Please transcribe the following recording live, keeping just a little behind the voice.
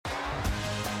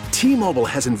T-Mobile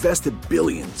has invested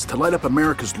billions to light up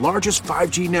America's largest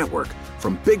 5G network,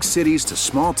 from big cities to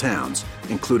small towns,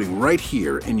 including right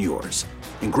here in yours.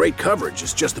 And great coverage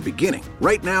is just the beginning.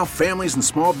 Right now, families and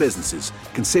small businesses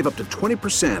can save up to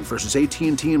 20% versus AT&T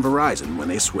and Verizon when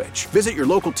they switch. Visit your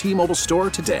local T-Mobile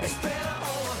store today.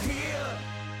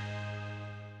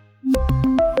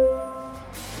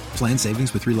 Plan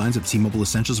savings with 3 lines of T-Mobile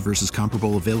Essentials versus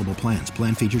comparable available plans.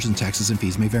 Plan features and taxes and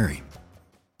fees may vary.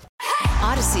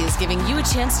 Odyssey is giving you a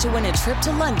chance to win a trip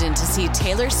to London to see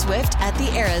Taylor Swift at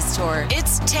the Eras Tour.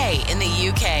 It's Tay in the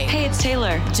UK. Hey, it's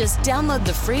Taylor. Just download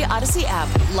the free Odyssey app,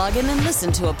 log in and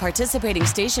listen to a participating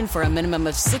station for a minimum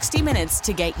of 60 minutes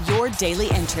to get your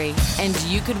daily entry. And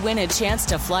you could win a chance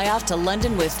to fly off to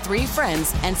London with 3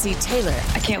 friends and see Taylor.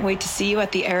 I can't wait to see you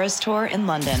at the Eras Tour in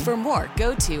London. For more,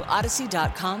 go to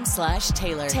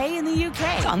odyssey.com/Taylor. Tay in the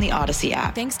UK. It's on the Odyssey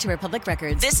app. Thanks to Republic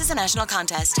Records. This is a national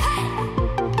contest.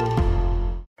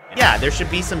 Yeah, there should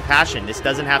be some passion. This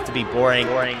doesn't have to be boring.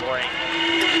 Hey, one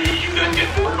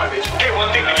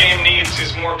thing the game needs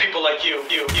is more people like you.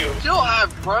 Still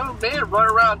have grown men run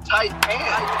around tight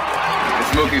pants. It's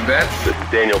Mookie Betts. This is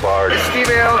Daniel Bard. It's Steve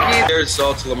Aoki. There's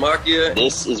Sal Talamacchia.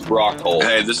 This is Brock Holt.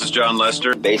 Hey, this is John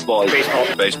Lester. Baseball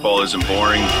isn't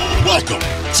boring. Welcome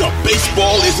to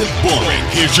Baseball Isn't Boring.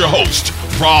 Here's your host,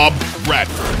 Rob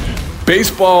Bradford.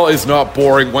 Baseball is not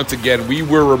boring. Once again, we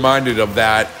were reminded of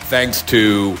that thanks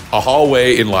to a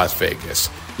hallway in Las Vegas.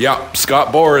 Yeah,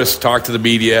 Scott Boras talked to the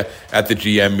media at the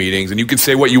GM meetings, and you can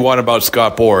say what you want about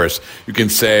Scott Boras. You can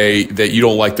say that you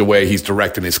don't like the way he's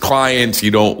directing his clients, you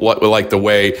don't like the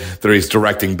way that he's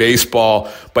directing baseball,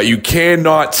 but you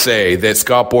cannot say that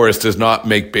Scott Boras does not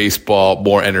make baseball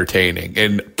more entertaining.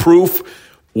 And proof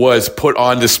was put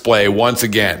on display once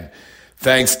again,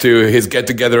 thanks to his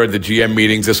get-together at the GM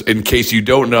meetings. In case you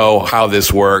don't know how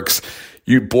this works,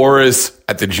 Boras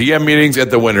at the GM meetings, at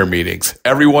the winter meetings,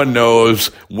 everyone knows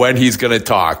when he's going to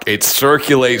talk. It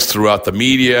circulates throughout the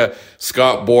media.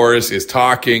 Scott Boras is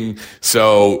talking,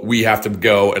 so we have to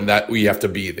go and that we have to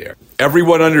be there.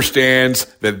 Everyone understands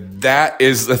that that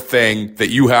is the thing that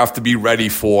you have to be ready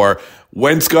for.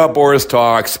 When Scott Boras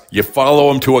talks, you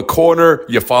follow him to a corner,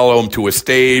 you follow him to a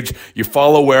stage, you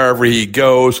follow wherever he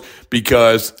goes,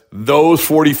 because those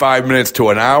 45 minutes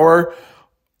to an hour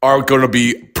are going to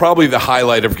be probably the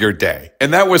highlight of your day.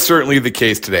 And that was certainly the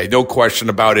case today. No question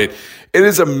about it. It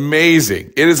is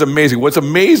amazing. It is amazing. What's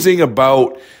amazing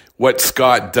about what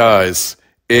Scott does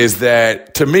is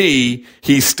that, to me,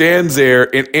 he stands there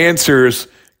and answers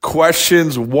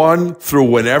questions 1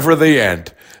 through whenever they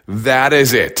end. That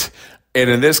is it. And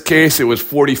in this case, it was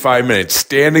 45 minutes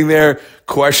standing there,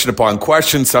 question upon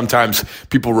question. Sometimes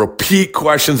people repeat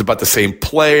questions about the same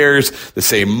players, the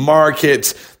same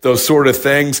markets, those sort of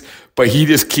things. But he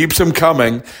just keeps them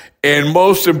coming. And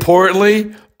most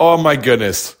importantly, oh my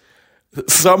goodness,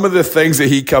 some of the things that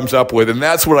he comes up with. And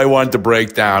that's what I wanted to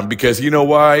break down, because you know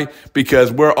why?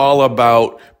 Because we're all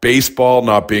about baseball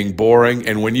not being boring.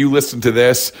 And when you listen to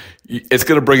this, it's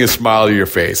going to bring a smile to your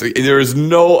face. There is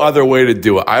no other way to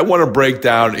do it. I want to break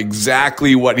down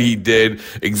exactly what he did,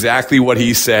 exactly what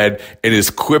he said in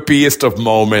his quippiest of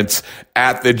moments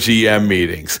at the GM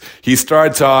meetings. He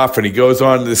starts off and he goes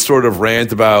on this sort of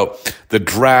rant about the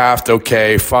draft.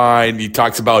 Okay, fine. He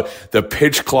talks about the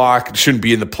pitch clock shouldn't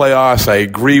be in the playoffs. I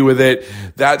agree with it.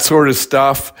 That sort of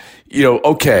stuff,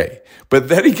 okay. But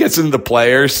then he gets into the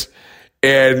players,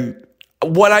 and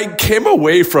what I came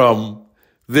away from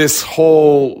this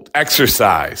whole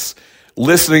exercise,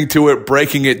 listening to it,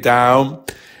 breaking it down,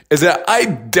 is that I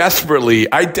desperately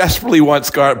want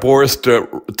Scott Boras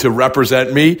to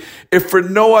represent me. If for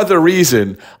no other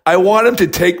reason, I want him to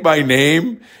take my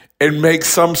name and make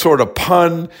some sort of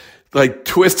pun, like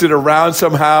twist it around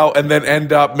somehow, and then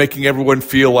end up making everyone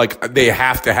feel like they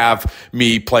have to have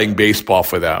me playing baseball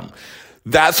for them.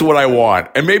 That's what I want.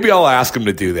 And maybe I'll ask him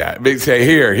to do that. Maybe say,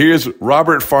 here's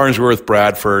Robert Farnsworth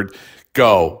Bradford.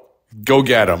 Go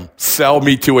get him. Sell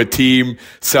me to a team.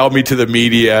 Sell me to the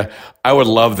media. I would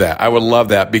love that. I would love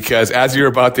that, because as you're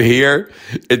about to hear,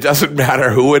 it doesn't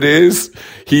matter who it is.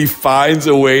 He finds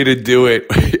a way to do it.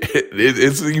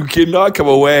 You cannot come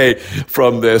away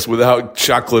from this without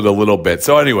chuckling a little bit.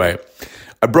 So anyway,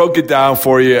 I broke it down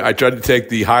for you. I tried to take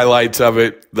the highlights of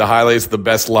it, the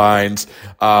best lines.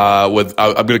 I'm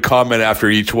going to comment after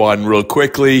each one real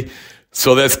quickly.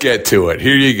 So let's get to it.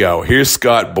 Here you go. Here's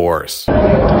Scott Boras.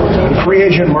 The free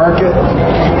agent market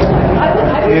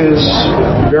is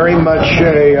very much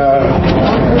a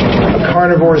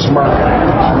carnivore's market.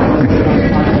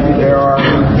 There are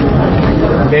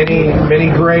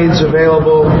many grades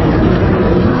available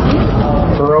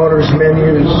for owners'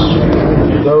 menus.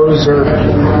 Those are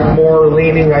more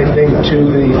leaning, I think, to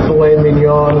the filet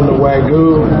mignon and the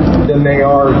Wagyu than they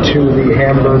are to the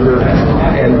hamburger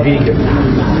and vegan.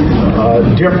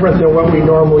 Different than what we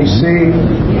normally see.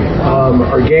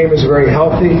 Our game is very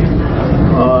healthy.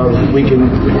 We can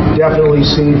definitely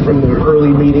see from the early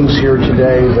meetings here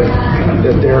today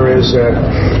that there is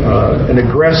an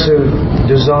aggressive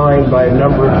design by a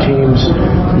number of teams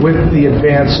with the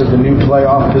advance of the new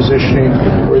playoff positioning,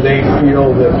 where they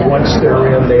feel that once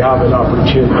they're in, they have an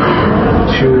opportunity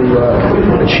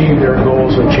to achieve their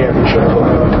goals of championship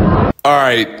football. All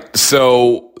right,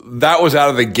 so that was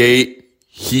out of the gate.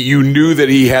 You knew that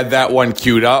he had that one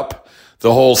queued up,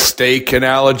 the whole steak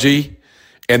analogy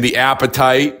and the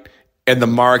appetite and the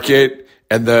market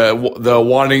and the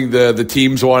wanting the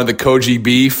teams wanted the Koji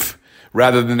beef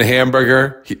rather than the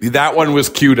hamburger. That one was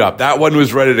queued up. That one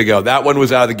was ready to go. That one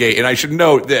was out of the gate. And I should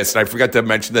note this, and I forgot to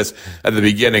mention this at the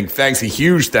beginning. A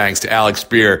huge thanks to Alex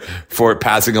Spear for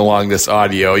passing along this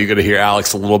audio. You're going to hear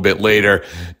Alex a little bit later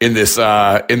in this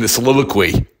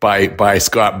soliloquy by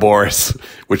Scott Boras,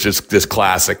 which is this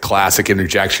classic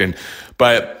interjection.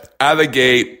 But out of the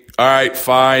gate, all right,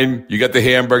 fine. You got the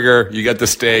hamburger, you got the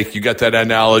steak, you got that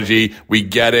analogy. We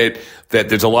get it that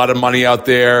there's a lot of money out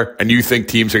there and you think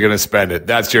teams are going to spend it.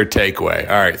 That's your takeaway.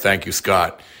 All right, thank you,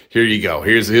 Scott. Here you go.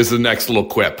 Here's the next little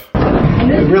quip.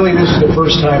 Really, this is the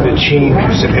first time that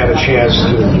teams have had a chance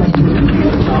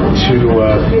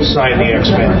to sign the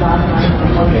X-Men.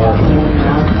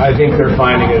 I think they're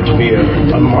finding it to be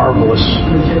a marvelous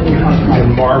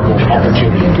and marvel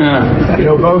opportunity. Yeah. You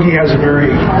know, Bogey has a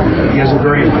very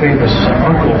famous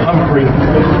uncle, Humphrey,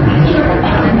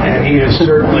 and he has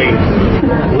certainly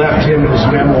left him in his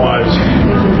memoirs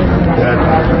that,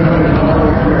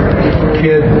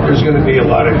 kid, there's going to be a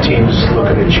lot of teams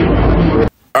looking at you.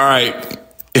 All right.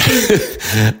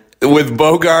 With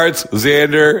Bogaerts,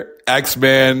 Xander,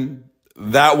 X-Men,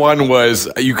 that one was,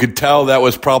 you could tell that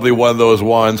was probably one of those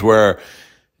ones where it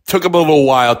took him a little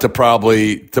while to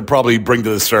probably bring to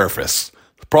the surface.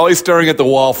 Probably staring at the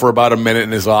wall for about a minute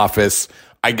in his office.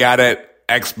 I got it.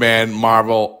 X-Men,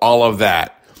 Marvel, all of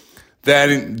that.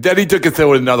 Then he took it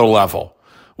to another level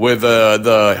with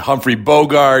the Humphrey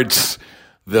Bogaerts,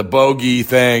 the bogey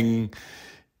thing.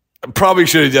 Probably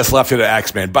should have just left it at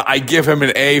X-Men, but I give him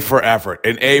an A for effort,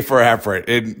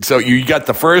 And so you got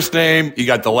the first name, you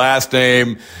got the last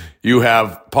name, you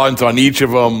have puns on each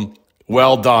of them.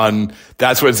 Well done.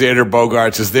 That's what Xander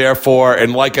Bogaerts is there for.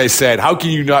 And like I said, how can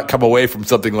you not come away from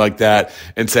something like that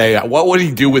and say, what would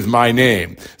he do with my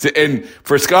name? And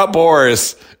for Scott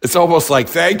Boras, it's almost like,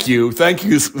 thank you,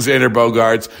 Xander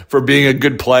Bogaerts, for being a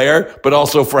good player, but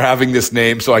also for having this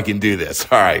name so I can do this.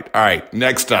 All right,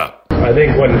 next up. I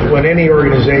think when any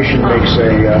organization makes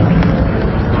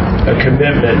a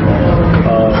commitment,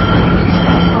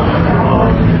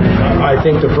 I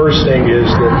think the first thing is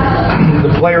that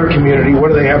the player community, what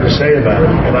do they have to say about it?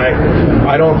 And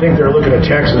I don't think they're looking at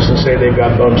Texas and say they've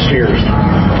got bum steers.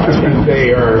 I think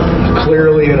they are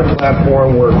clearly in a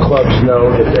platform where clubs know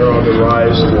that they're on the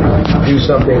rise to do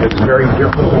something that's very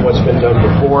different than what's been done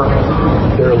before.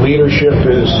 Their leadership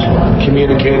is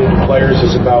communicating to players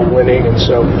is about winning, and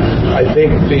so I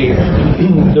think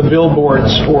the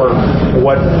billboards for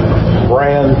what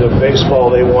brand of baseball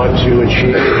they want to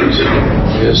achieve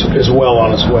is well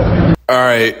on its way. All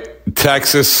right,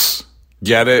 Texas,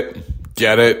 get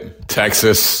it,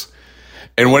 Texas.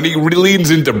 And when he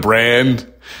leans into brand,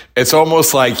 it's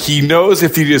almost like he knows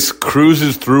if he just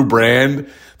cruises through brand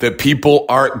that people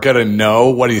aren't going to know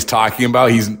what he's talking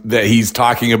about. He's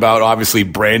talking about obviously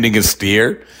branding a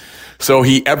steer. So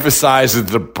he emphasizes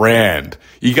the brand.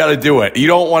 You got to do it. You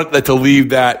don't want that to leave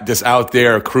that just out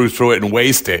there, cruise through it and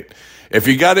waste it. If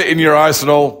you got it in your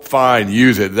arsenal, fine,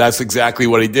 use it. That's exactly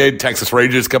what he did. Texas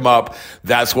Rangers come up.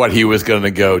 That's what he was going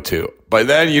to go to. But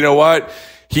then, you know what?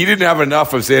 He didn't have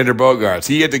enough of Xander Bogaerts.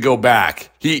 He had to go back.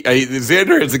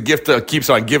 Xander is a gift that keeps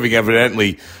on giving,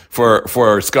 evidently, for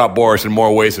Scott Boras in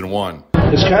more ways than one.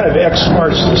 This kind of X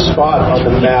marks the spot on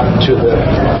the map to the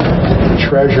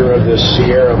treasure of the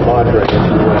Sierra Madre, if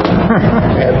you will.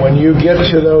 And when you get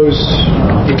to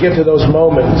those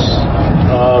moments,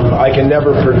 I can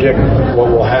never predict what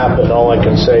will happen. All I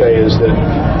can say is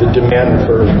that the demand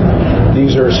for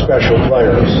these are special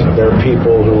players. They're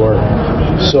people who are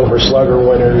Silver Slugger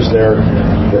winners. They're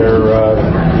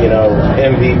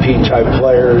MVP type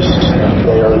players.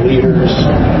 They are leaders.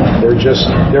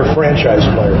 They're franchise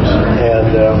players,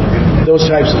 and those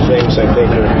types of things I think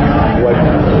are what.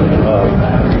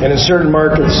 And in certain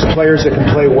markets, players that can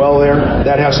play well there,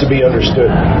 that has to be understood.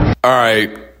 All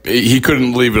right. He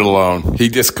couldn't leave it alone. He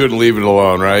just couldn't leave it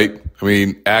alone, right? I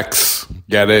mean, X,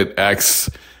 get it, X.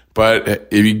 But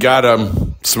if you got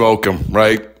him, Smoke him,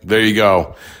 right? There you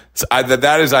go. So I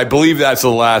believe that's the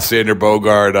last Xander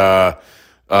Bogart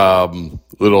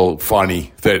little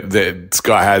funny that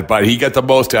Scott has, but he got the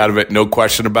most out of it, no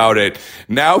question about it.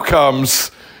 Now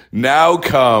comes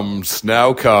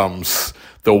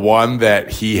the one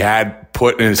that he had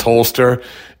put in his holster,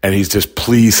 and he's just,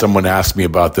 please, someone ask me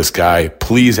about this guy.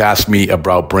 Please ask me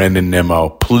about Brandon Nimmo.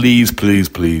 Please, please,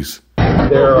 please.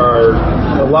 There are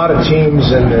a lot of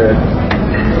teams in the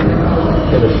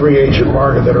free agent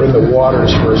market that are in the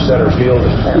waters for a center fielder.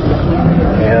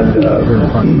 And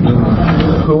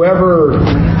whoever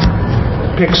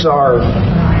picks our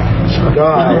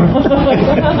guy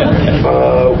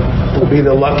will be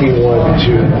the lucky one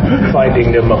to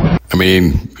finding Nimmo. I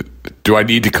mean, do I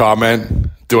need to comment?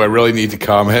 Do I really need to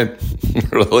comment?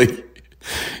 Really?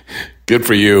 Good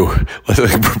for you.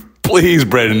 Please,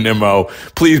 Brandon Nimmo,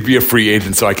 please be a free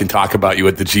agent so I can talk about you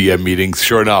at the GM meetings.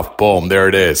 Sure enough, boom, there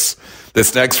it is.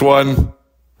 This next one,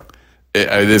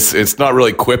 it's not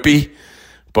really quippy,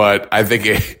 but I think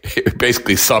it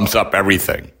basically sums up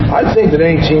everything. I think that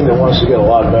any team that wants to get a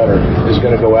lot better is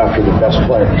going to go after the best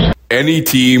players. Any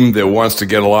team that wants to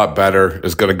get a lot better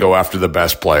is going to go after the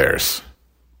best players.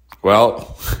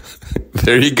 Well,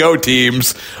 there you go,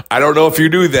 teams. I don't know if you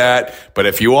knew that, but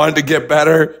if you wanted to get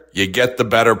better, you get the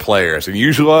better players. And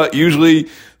usually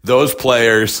those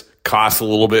players cost a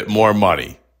little bit more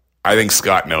money. I think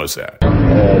Scott knows that.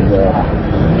 And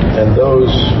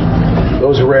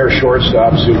those rare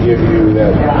shortstops who give you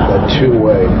that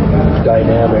two-way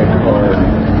dynamic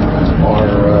are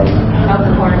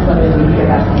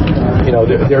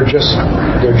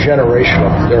they're generational.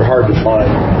 They're hard to find.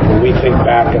 When we think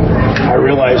back, and I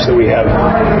realize that we have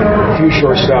a few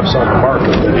shortstops on the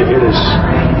market, but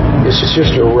it's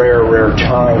just a rare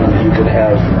time that you can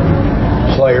have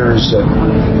players at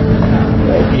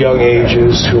young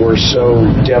ages who are so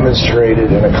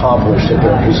demonstrated and accomplished at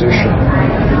their position.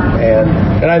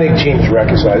 And I think teams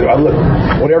recognize it. Look,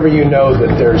 whenever you know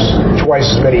that there's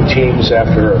twice as many teams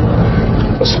after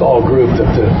a small group,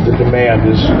 that the demand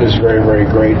is very, very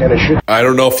great. And it should. I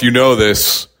don't know if you know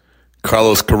this,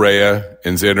 Carlos Correa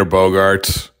and Xander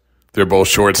Bogaerts, they're both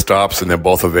shortstops and they're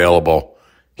both available.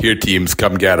 Here, teams,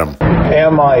 come get them.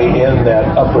 Am I in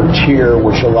that upper tier,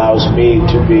 which allows me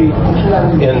to be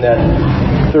in that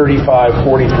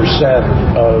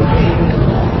 35-40% of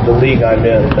the league I'm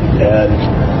in? And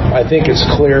I think it's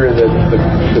clear that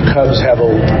the Cubs have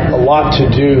a lot to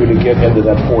do to get into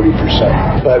that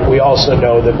 40%. But we also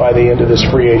know that by the end of this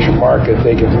free agent market,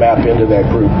 they can map into that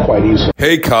group quite easily.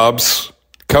 Hey, Cubs,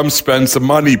 come spend some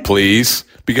money, please.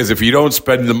 Because if you don't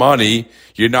spend the money,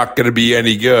 you're not going to be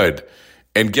any good.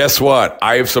 And guess what?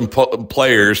 I have some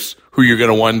players who you're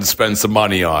going to want to spend some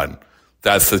money on.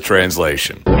 That's the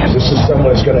translation. This is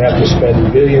someone that's going to have to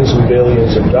spend billions and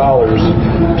billions of dollars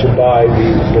to buy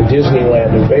the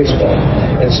Disneyland of baseball.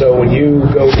 And so when you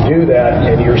go to do that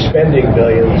and you're spending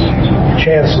billions,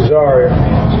 chances are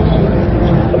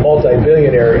a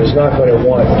multi-billionaire is not going to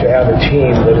want to have a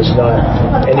team that is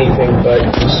not anything but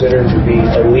considered to be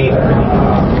elite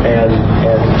and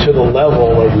to the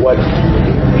level of what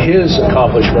his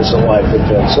accomplishments in life have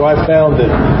been. So I've found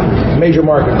that major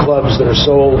market clubs that are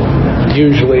sold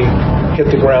usually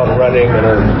hit the ground running and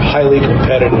are highly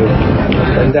competitive,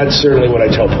 and that's certainly what I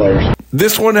tell players.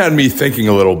 This one had me thinking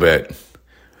a little bit.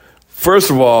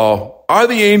 First of all, are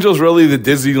the Angels really the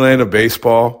Disneyland of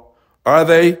baseball? Are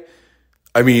they?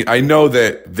 I mean, I know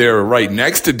that they're right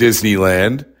next to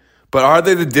Disneyland, but are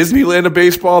they the Disneyland of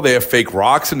baseball? They have fake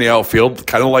rocks in the outfield,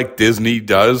 kind of like Disney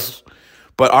does.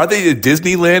 But are they the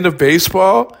Disneyland of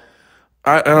baseball?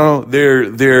 I don't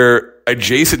know. They're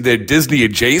adjacent. They're Disney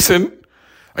adjacent.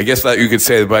 I guess that you could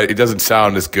say, but it doesn't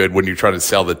sound as good when you're trying to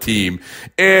sell the team.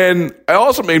 And it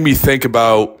also made me think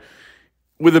about,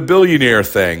 with a billionaire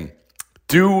thing,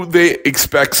 do they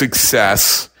expect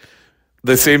success,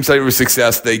 the same type of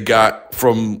success they got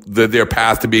from their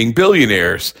path to being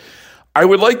billionaires? I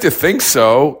would like to think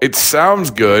so. It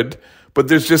sounds good, but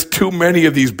there's just too many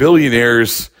of these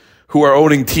billionaires who are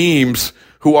owning teams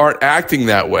who aren't acting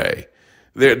that way.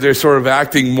 They're sort of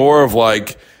acting more of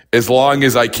like, as long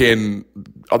as I can,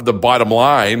 the bottom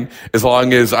line, as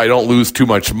long as I don't lose too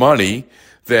much money,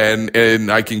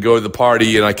 and I can go to the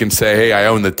party and I can say, hey, I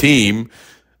own the team.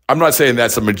 I'm not saying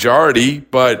that's a majority,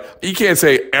 but you can't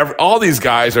say all these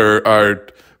guys are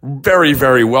very,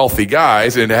 very wealthy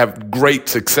guys and have great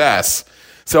success.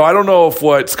 So I don't know if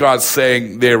what Scott's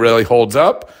saying there really holds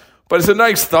up, but it's a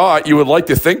nice thought. You would like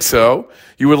to think so.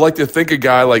 You would like to think a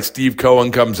guy like Steve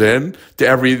Cohen comes in to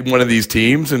every one of these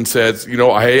teams and says,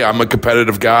 hey, I'm a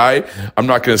competitive guy. I'm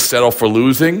not going to settle for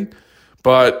losing.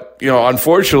 But,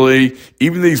 unfortunately,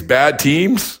 even these bad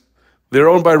teams, they're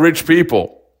owned by rich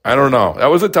people. I don't know. That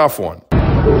was a tough one.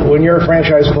 When you're a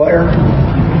franchise player,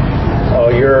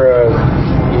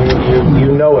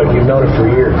 you know it. You've known it for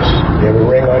years. You have a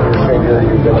ring on your finger.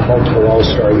 You've been a multiple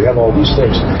All-Star. You have all these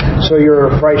things. So you're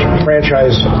a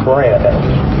franchise brand.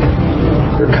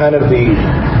 You're kind of the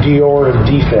Dior of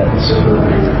defense.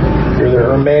 You're the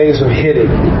Hermes of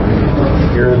hitting.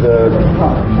 You're the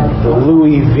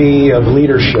Louis V of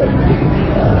leadership.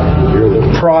 You're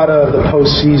the Prada of the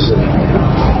postseason.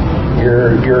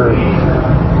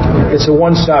 It's a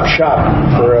one-stop shop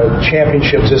for a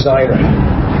championship designer.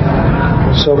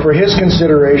 So for his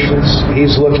considerations,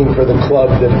 he's looking for the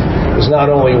club that is not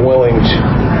only willing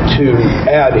to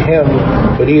add him,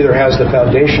 but either has the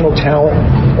foundational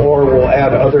talent or will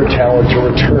add other talent to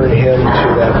return him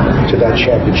to that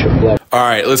championship level. All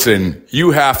right, listen,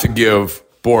 you have to give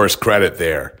Boris credit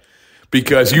there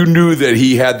because you knew that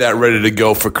he had that ready to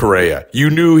go for Correa. You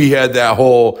knew he had that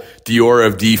whole Dior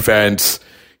of defense,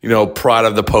 Prada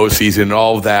of the postseason, and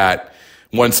all of that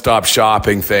one-stop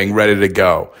shopping thing ready to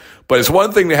go. But it's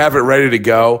one thing to have it ready to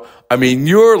go. I mean,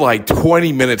 you're like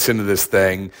 20 minutes into this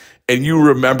thing, and you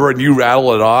remember and you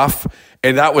rattle it off.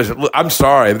 And that was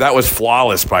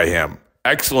flawless by him.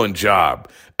 Excellent job.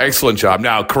 Excellent job.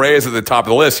 Now, Correa's at the top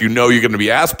of the list. You're going to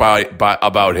be asked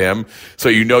about him, so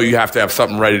you have to have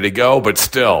something ready to go. But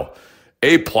still,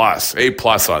 A+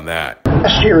 on that.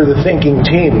 Last year, the thinking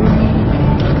team,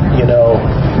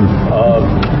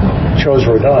 chose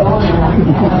Rodon.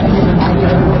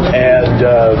 And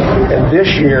this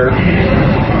year,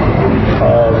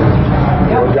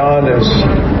 Rodon has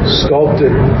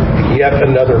sculpted yet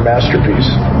another masterpiece.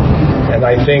 And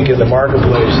I think in the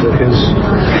marketplace that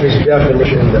his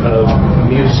definition of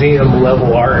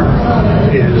museum-level art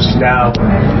is now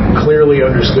clearly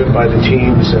understood by the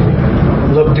teams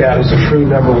and looked at as a true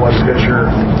number one pitcher,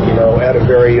 at a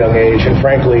very young age. And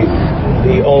frankly,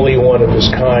 the only one of his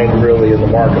kind really in the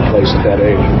marketplace at that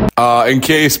age. In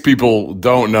case people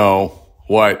don't know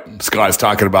what Scott's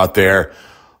talking about there,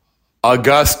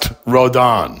 Auguste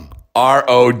Rodin,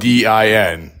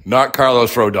 Rodin, not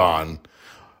Carlos Rodon.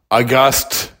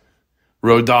 Auguste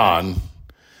Rodin,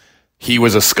 he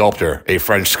was a sculptor, a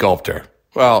French sculptor.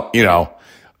 Well,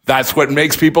 that's what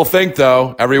makes people think,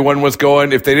 though. Everyone was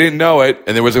going, if they didn't know it,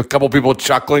 and there was a couple people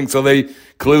chuckling, so they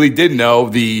clearly did know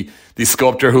the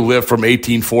sculptor who lived from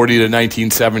 1840 to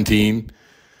 1917.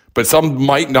 But some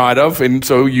might not have, and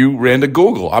so you ran to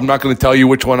Google. I'm not going to tell you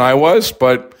which one I was,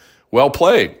 but well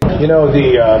played. The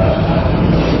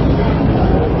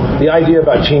idea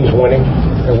about teams winning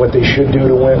and what they should do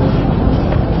to win,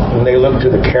 when they look to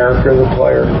the character of the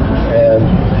player. And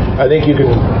I think you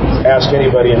can ask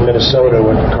anybody in Minnesota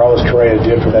what Carlos Correa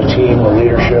did for that team, the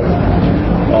leadership.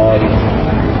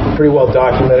 Pretty well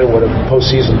documented what a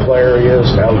postseason player he is,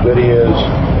 how good he is,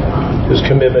 his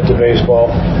commitment to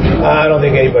baseball. I don't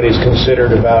think anybody's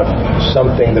considered about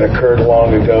something that occurred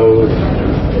long ago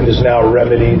and is now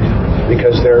remedied,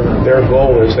 because their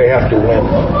goal is they have to win.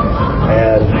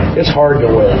 And it's hard to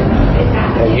win.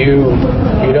 And you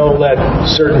don't let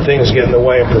certain things get in the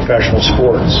way of professional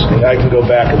sports. And I can go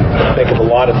back and think of a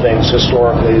lot of things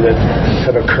historically that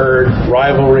have occurred,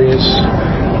 rivalries,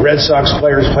 Red Sox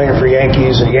players playing for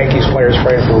Yankees and Yankees players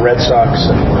playing for Red Sox,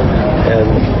 and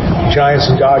Giants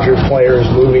and Dodgers players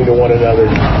moving to one another.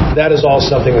 That is all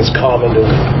something that's common to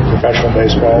professional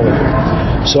baseball.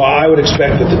 So I would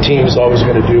expect that the team is always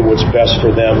going to do what's best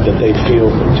for them, that they feel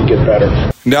to get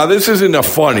better. Now, this isn't a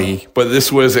funny, but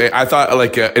this was, I thought,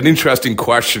 an interesting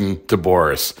question to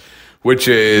Boris, which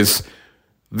is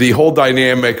the whole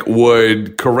dynamic.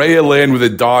 Would Correa land with the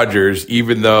Dodgers,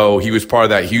 even though he was part of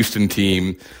that Houston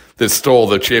team that stole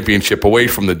the championship away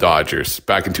from the Dodgers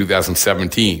back in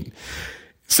 2017?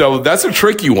 So that's a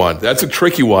tricky one.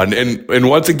 And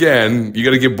once again, you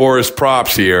got to give Boris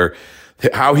props here.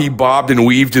 How he bobbed and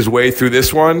weaved his way through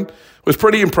this one was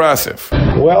pretty impressive.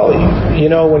 Well,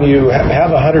 when you have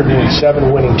a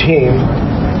 107 winning team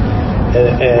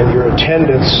and your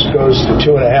attendance goes to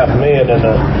 2.5 million in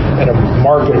a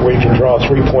market where you can draw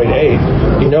 3.8,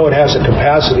 it has a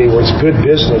capacity where it's good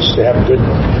business to have good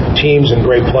teams and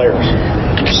great players.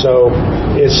 So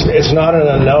it's not an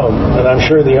unknown, and I'm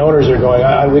sure the owners are going,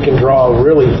 we can draw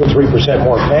really 3%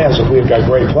 more fans if we've got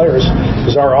great players,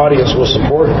 because our audience will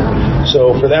support it.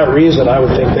 So for that reason, I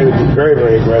would think they would be very,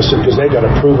 very aggressive, because they've got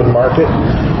a proven market,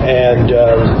 and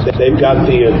they've got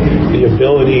the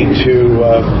ability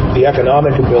the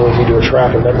economic ability to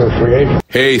attract a number of free agents.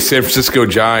 Hey, San Francisco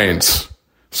Giants,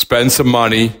 spend some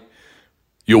money,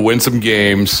 you'll win some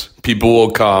games, people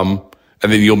will come,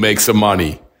 and then you'll make some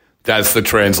money. That's the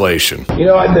translation. You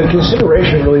know, the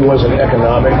consideration really wasn't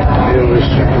economic. It was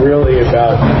really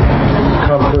about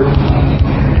comfort.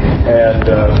 And,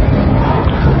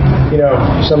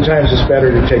 sometimes it's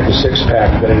better to take the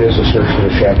six-pack than it is to search for the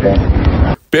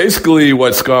champagne. Basically,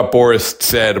 what Scott Boras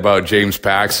said about James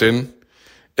Paxton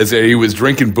is that he was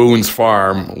drinking Boone's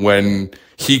Farm when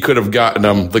he could have gotten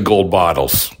him the gold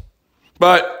bottles.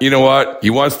 But you know what? He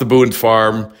wants the Boone's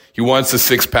Farm. He wants the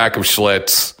six-pack of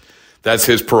Schlitz. That's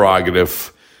his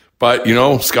prerogative. But,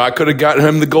 Scott could have gotten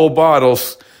him the gold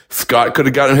bottles. Scott could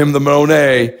have gotten him the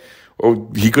Monet. Or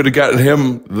he could have gotten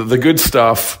him the good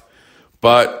stuff.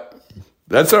 But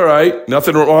that's all right.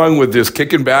 Nothing wrong with just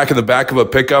kicking back in the back of a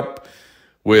pickup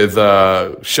with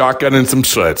a shotgun and some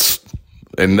Schlitz.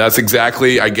 And that's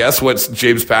exactly, I guess, what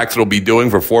James Paxton will be doing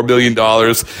for $4 billion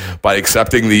by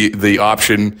accepting the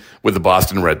option with the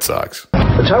Boston Red Sox.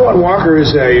 Taijuan Walker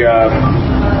is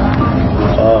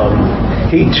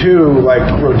he too, like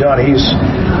Rodon,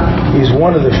 he's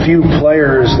one of the few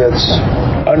players that's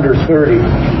under 30,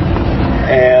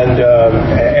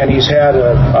 and he's had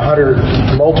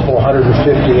multiple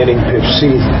 150 inning pitch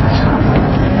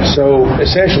seasons. So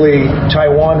essentially,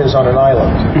 Taiwan is on an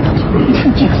island,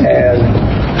 and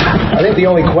I think the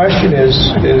only question is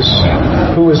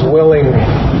who is willing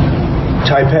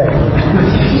Taipei.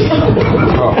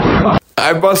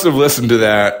 I must have listened to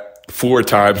that 4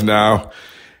 times now,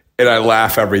 and I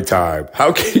laugh every time.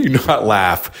 How can you not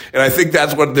laugh? And I think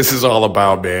that's what this is all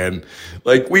about, man.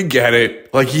 Like, we get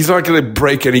it. Like, he's not going to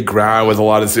break any ground with a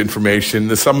lot of this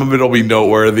information. Some of it will be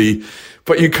noteworthy.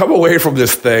 But you come away from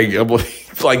this thing,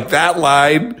 like that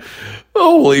line,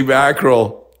 holy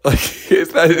mackerel. Like,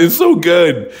 it's so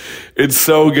good. It's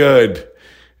so good.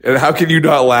 And how can you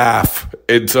not laugh?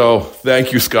 And so,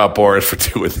 thank you, Scott Boras, for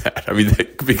doing that. I mean,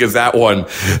 because that one,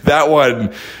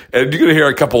 and you're going to hear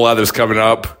a couple others coming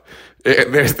up.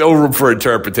 There's no room for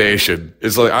interpretation.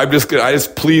 It's like,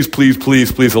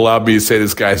 please allow me to say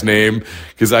this guy's name,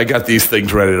 because I got these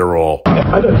things ready to roll.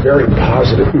 I'm a very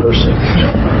positive person.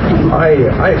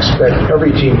 I expect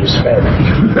every team to spend.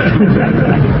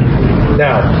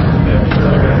 Now,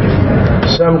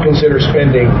 some consider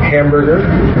spending hamburger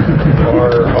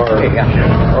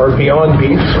or Beyond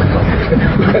Beef,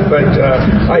 but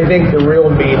I think the real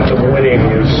meat of winning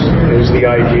is the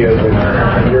idea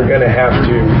that you're going to have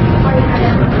to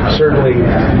certainly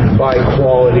buy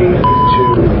quality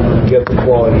to get the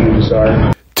quality you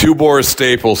desire. 2 Boras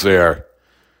staples there.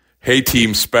 Hey,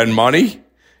 team, spend money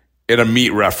and a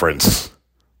meat reference.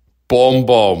 Boom,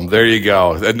 boom. There you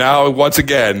go. And now, once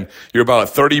again, you're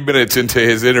about 30 minutes into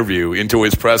his interview, into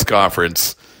his press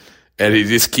conference, and he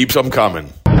just keeps them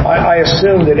coming. I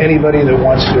assume that anybody that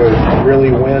wants to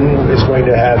really win is going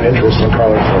to have interest in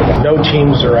Carlos Correa. No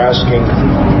teams are asking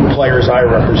the players I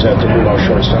represent to move on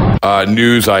shortstop.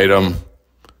 News item.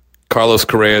 Carlos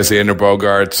Correa, Xander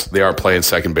Bogaerts, they aren't playing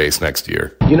second base next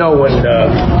year. You know,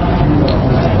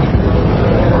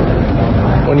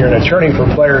 when you're an attorney for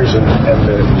players and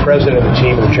the president of the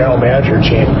team and the general manager of the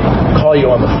team call you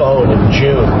on the phone in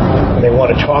June and they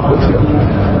want to talk with you,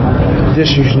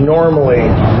 this is normally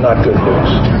not good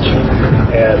news.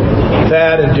 And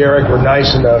Thad and Derek were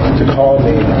nice enough to call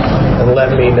me and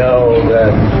let me know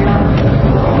that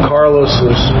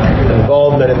Carlos's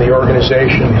involvement in the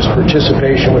organization, his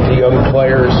participation with the young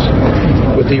players,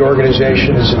 with the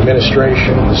organization, his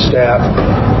administration, the staff,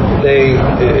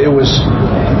 it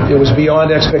was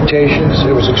beyond expectations.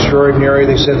 It was extraordinary.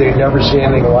 They said they'd never seen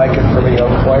anything like it from a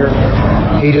young player.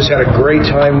 He just had a great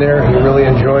time there. He really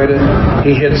enjoyed it.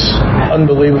 He hits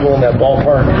unbelievable in that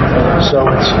ballpark. So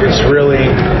it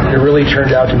really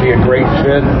turned out to be a great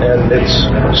fit, and it's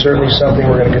certainly something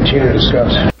we're going to continue to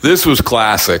discuss. This was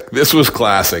classic. This was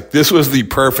the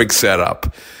perfect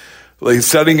setup. Like,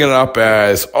 setting it up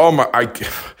as,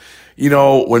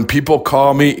 when people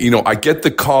call me, I get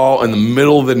the call in the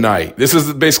middle of the night. This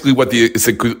is basically what it's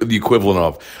the equivalent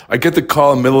of. I get the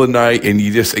call in the middle of the night, and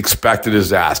you just expect a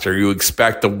disaster. You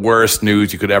expect the worst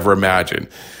news you could ever imagine.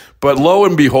 But lo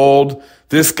and behold,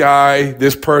 this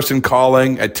person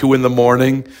calling at 2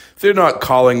 a.m, they're not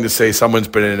calling to say someone's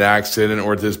been in an accident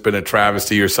or there's been a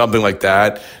travesty or something like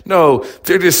that. No,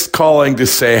 they're just calling to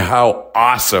say how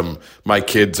awesome my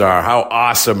kids are, how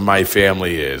awesome my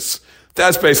family is.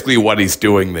 That's basically what he's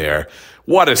doing there.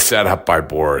 What a setup by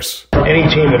Boras. Any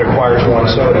team that acquires Juan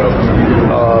Soto,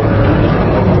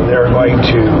 they're going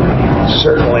to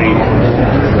certainly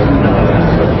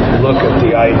look at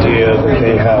the idea that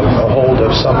they have a hold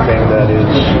of something that is,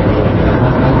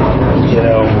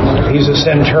 he's a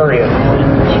centurion.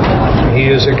 He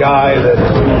is a guy that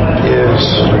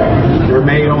there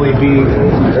may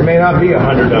not be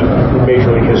 100 of them in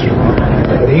Major League history.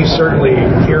 But he's certainly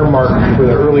earmarked for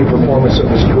the early performance of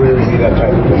his career to be that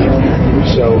type of pitcher.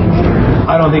 So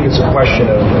I don't think it's a question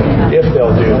of if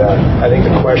they'll do that. I think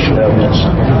the question of is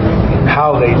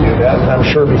how they do that. And I'm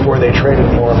sure before they traded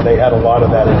for him, they had a lot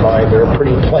of that in mind. They're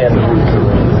pretty planned to move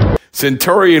through.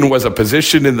 Centurion was a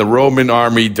position in the Roman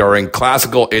army during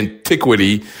classical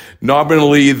antiquity,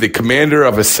 nominally the commander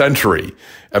of a century,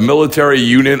 a military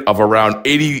unit of around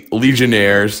 80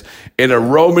 legionnaires. In a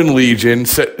Roman legion,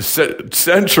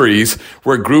 centuries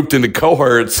were grouped into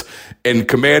cohorts and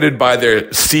commanded by their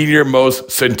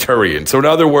senior-most centurion. So in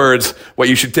other words, what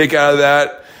you should take out of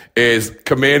that is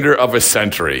commander of a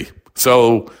century.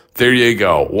 So there you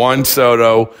go. Juan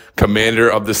Soto, commander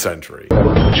of the century.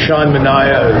 Sean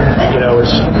Manaea,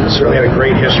 has certainly had a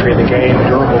great history in the game,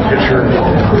 durable pitcher,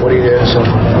 what he is. And,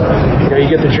 you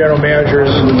get the general managers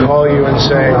who call you and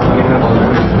say,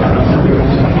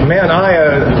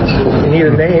 Manaea, you need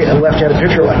a left-handed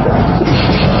pitcher like that.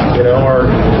 Or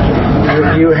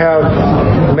you have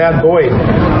Matt Boyd.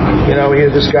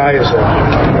 This guy is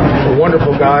a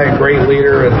wonderful guy, a great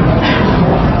leader, and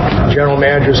general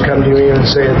managers come to you and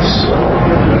say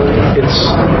it's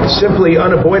simply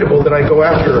unavoidable that I go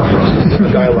after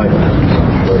a guy like that.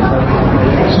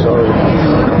 So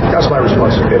that's my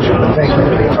response to pitching. Thank you.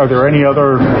 Are there any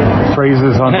other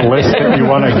phrases on the list that you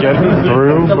want to get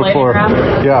through before?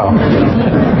 Yeah.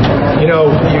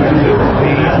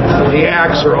 The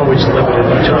acts are always limited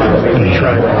in time. We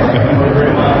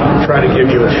try to give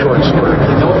you a short story.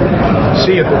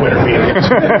 See you at the winter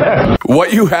meetings.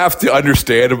 What you have to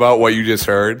understand about what you just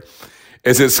heard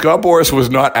is that Scott Boras was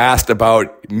not asked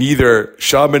about neither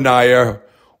Sean Manaea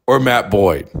or Matt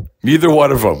Boyd. Neither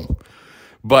one of them.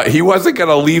 But he wasn't going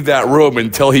to leave that room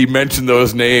until he mentioned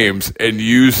those names and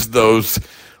used those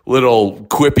little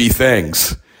quippy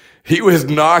things. He was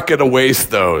not going to waste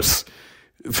those.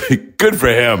 Good for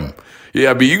him.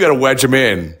 Yeah, but you got to wedge him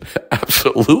in.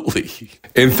 Absolutely.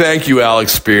 And thank you,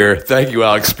 Alex Spear. Thank you,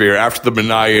 Alex Spear. After the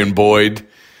Manaea and Boyd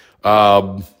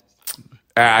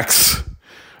acts,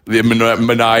 the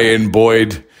Manaea and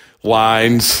Boyd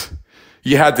lines,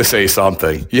 you had to say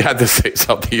something. You had to say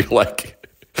something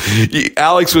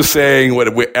Alex was saying what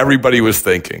everybody was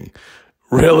thinking.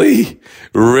 Really?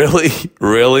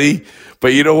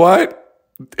 But you know what?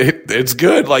 It's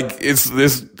good.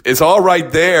 It's all right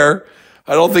there.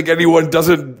 I don't think anyone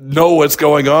doesn't know what's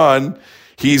going on.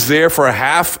 He's there for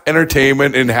half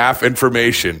entertainment and half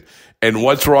information. And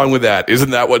what's wrong with that? Isn't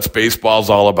that what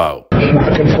baseball's all about?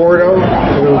 Conforto,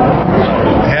 who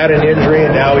had an injury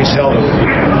and now he's healthy.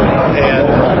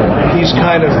 And he's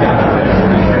kind of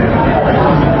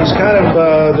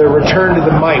the return to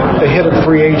the mic, the hit of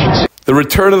free agency. The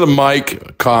return of the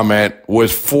mic comment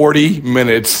was 40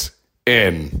 minutes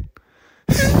in.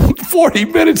 40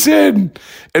 minutes in.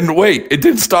 And wait, it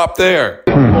didn't stop there.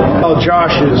 Well,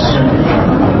 Josh is,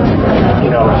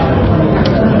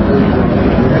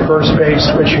 first base,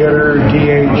 switch hitter,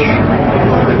 DH.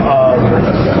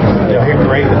 He's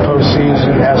great in the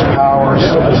postseason, has power,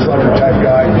 silver slugger type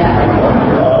guy.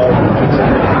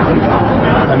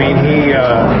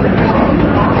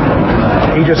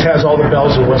 He just has all the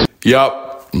bells and whistles.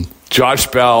 Yep. Josh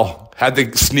Bell had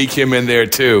to sneak him in there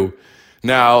too.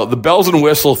 Now, the bells and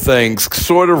whistle thing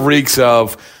sort of reeks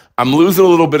of, I'm losing a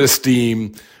little bit of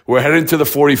steam. We're heading to the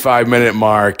 45-minute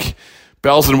mark.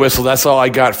 Bells and whistle, that's all I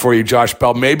got for you, Josh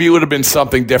Bell. Maybe it would have been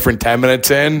something different 10 minutes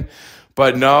in,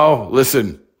 but no,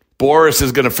 listen, Boras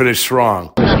is going to finish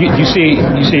strong. You see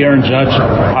Aaron Judge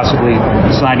possibly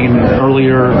signing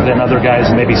earlier than other guys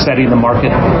and maybe setting the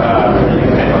market?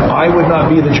 I would not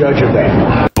be the judge of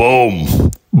that. Boom.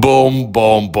 Boom,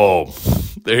 boom, boom.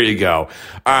 There you go.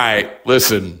 All right,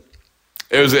 listen.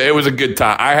 It was a good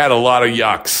time. I had a lot of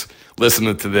yucks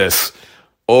listening to this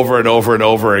over and over and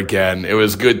over again. It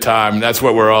was a good time. That's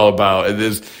what we're all about. It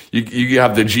is, you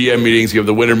have the GM meetings, you have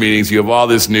the winter meetings, you have all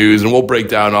this news, and we'll break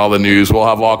down all the news. We'll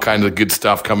have all kinds of good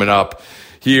stuff coming up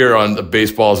here on the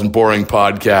Baseball Isn't Boring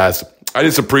podcast. I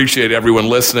just appreciate everyone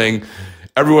listening.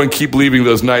 Everyone keep leaving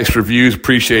those nice reviews.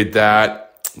 Appreciate that.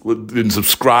 And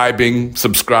subscribing.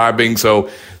 So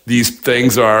these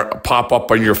things pop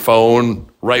up on your phone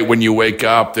right when you wake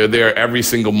up. They're there every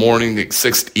single morning at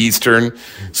 6 Eastern.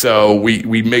 So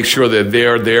we make sure that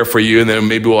they're there for you, and then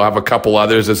maybe we'll have a couple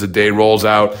others as the day rolls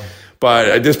out.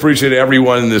 But I just appreciate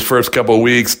everyone in this first couple of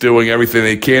weeks doing everything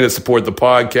they can to support the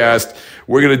podcast.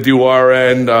 We're going to do our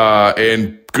end,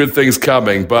 and good things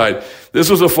coming. But this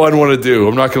was a fun one to do.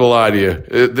 I'm not going to lie to you.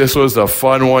 This was a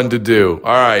fun one to do.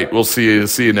 All right, we'll see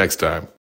you next time.